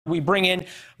We bring in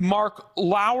Mark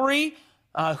Lowery,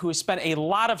 who has spent a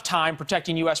lot of time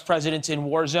protecting U.S. presidents in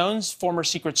war zones, former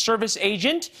Secret Service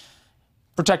agent,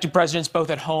 protected presidents both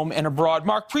at home and abroad.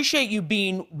 Mark, appreciate you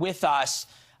being with us.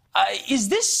 Is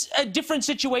this a different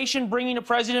situation, bringing a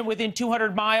president within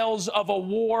 200 miles of a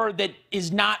war that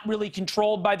is not really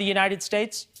controlled by the United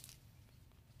States?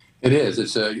 It is.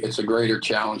 It's a greater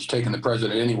challenge. Taking the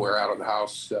president anywhere out of the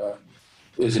house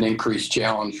is an increased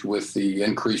challenge with the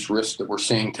increased risk that we're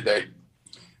seeing today.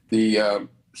 The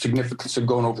significance of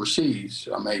going overseas,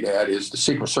 I may add, is the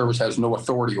Secret Service has no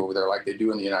authority over there like they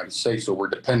do in the United States. So we're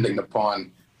depending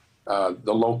upon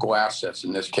the local assets,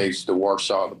 in this case, the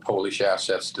Warsaw, the Polish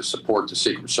assets to support the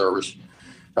Secret Service.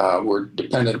 We're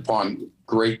dependent upon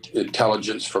great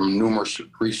intelligence from numerous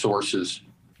resources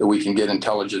that we can get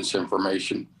intelligence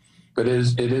information. But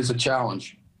it is a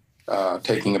challenge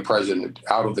taking a president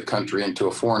out of the country into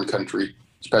a foreign country,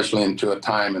 especially into a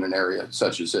time and an area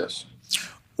such as this.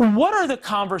 What are the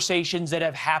conversations that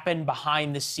have happened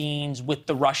behind the scenes with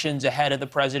the Russians ahead of the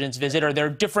president's visit? Are there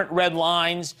different red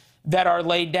lines that are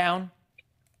laid down?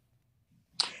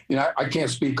 You know, I can't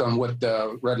speak on what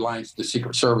red lines the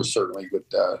Secret Service certainly would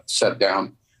set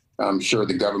down. I'm sure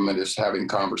the government is having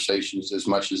conversations as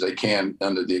much as they can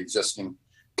under the existing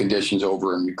conditions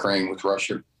over in Ukraine with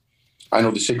Russia. I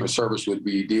know the Secret Service would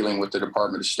be dealing with the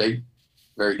Department of State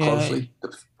very closely. The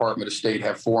Department of State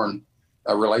have foreign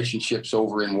relationships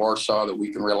over in Warsaw that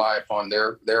we can rely upon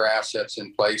their assets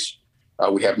in place.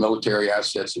 We have military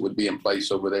assets that would be in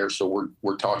place over there, so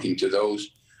we're talking to those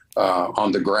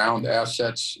on the ground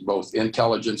assets, both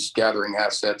intelligence gathering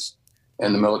assets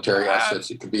and the military assets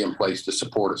that could be in place to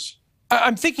support us.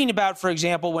 I'm thinking about, for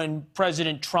example, when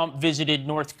President Trump visited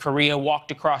North Korea, walked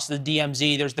across the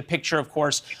DMZ. There's the picture, of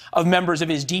course, of members of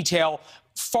his detail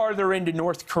farther into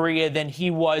North Korea than he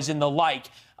was and the like.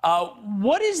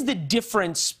 What is the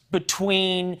difference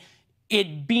between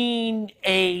it being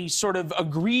a sort of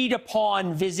agreed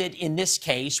upon visit in this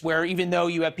case, where even though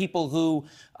you have people who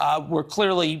were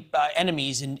clearly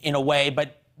enemies in a way,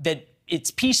 but that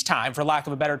it's peacetime, for lack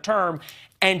of a better term,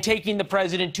 and taking the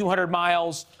president 200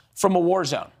 miles from a war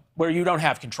zone where you don't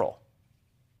have control?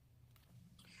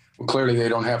 Well, clearly they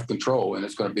don't have control, and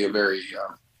it's going to be a very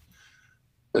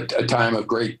a time of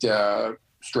great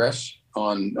stress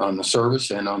on the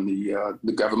service and on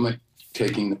the government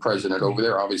taking the president over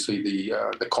there. Obviously,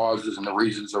 the causes and the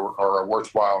reasons are a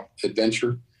worthwhile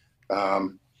adventure.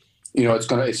 You know,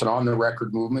 it's an on the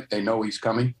record movement. They know he's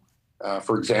coming.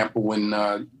 For example,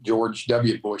 when George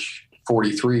W. Bush,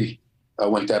 43,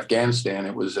 went to Afghanistan,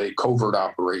 it was a covert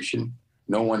operation.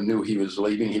 No one knew he was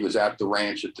leaving. He was at the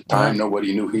ranch at the time.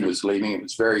 Nobody knew he was leaving. It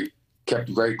was kept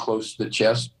very close to the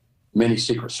chest. Many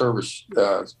Secret Service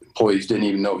employees didn't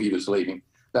even know he was leaving.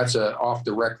 That's a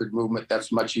off-the-record movement.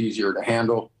 That's much easier to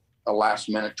handle. A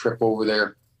last-minute trip over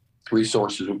there,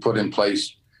 resources were put in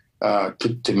place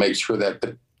to make sure that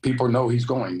the people know he's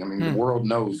going. I mean, the world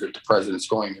knows that the president's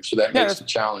going there, so that makes the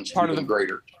challenge even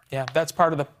greater. Yeah, that's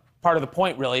part of the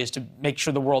point, really, is to make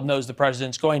sure the world knows the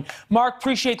president's going. Mark,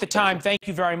 appreciate the time. Thank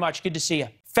you very much. Good to see you.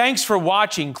 Thanks for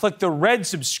watching. Click the red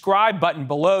subscribe button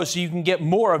below so you can get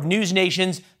more of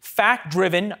NewsNation's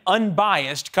fact-driven,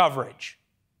 unbiased coverage.